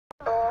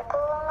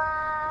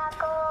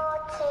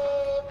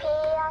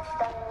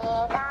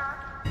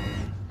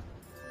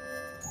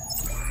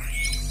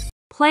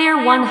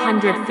Player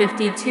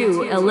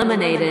 152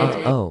 eliminated.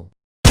 Oh.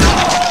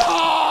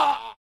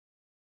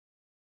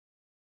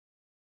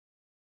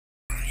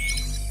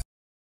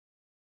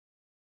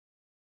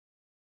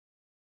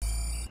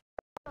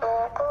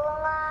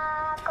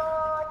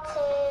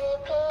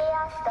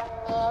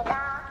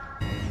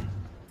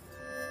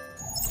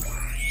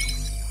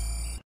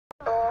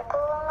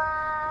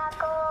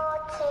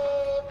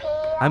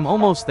 I'm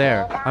almost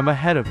there. I'm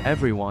ahead of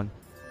everyone.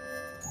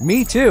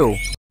 Me too.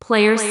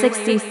 Player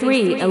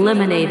 63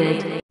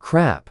 eliminated.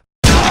 Crap.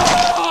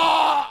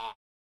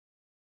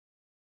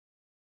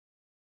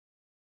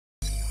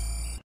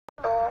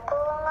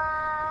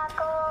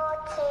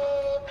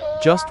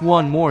 Just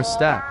one more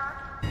step.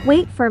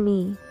 Wait for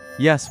me.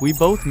 Yes, we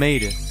both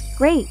made it.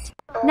 Great.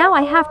 Now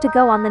I have to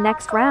go on the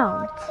next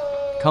round.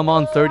 Come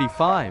on,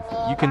 35.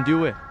 You can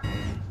do it.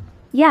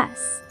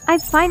 Yes,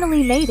 I've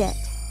finally made it.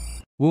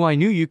 Woo, I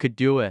knew you could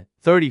do it.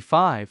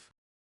 35.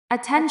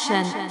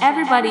 Attention,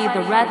 everybody,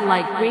 the red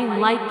light green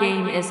light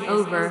game is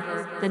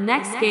over. The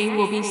next game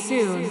will be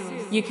soon.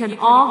 You can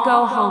all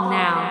go home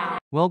now.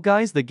 Well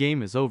guys, the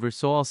game is over,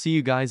 so I'll see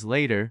you guys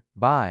later.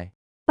 Bye.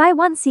 Bye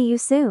 1, see you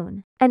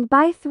soon. And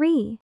bye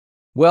 3.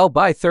 Well,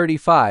 bye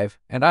 35,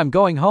 and I'm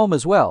going home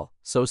as well,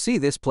 so see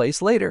this place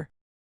later.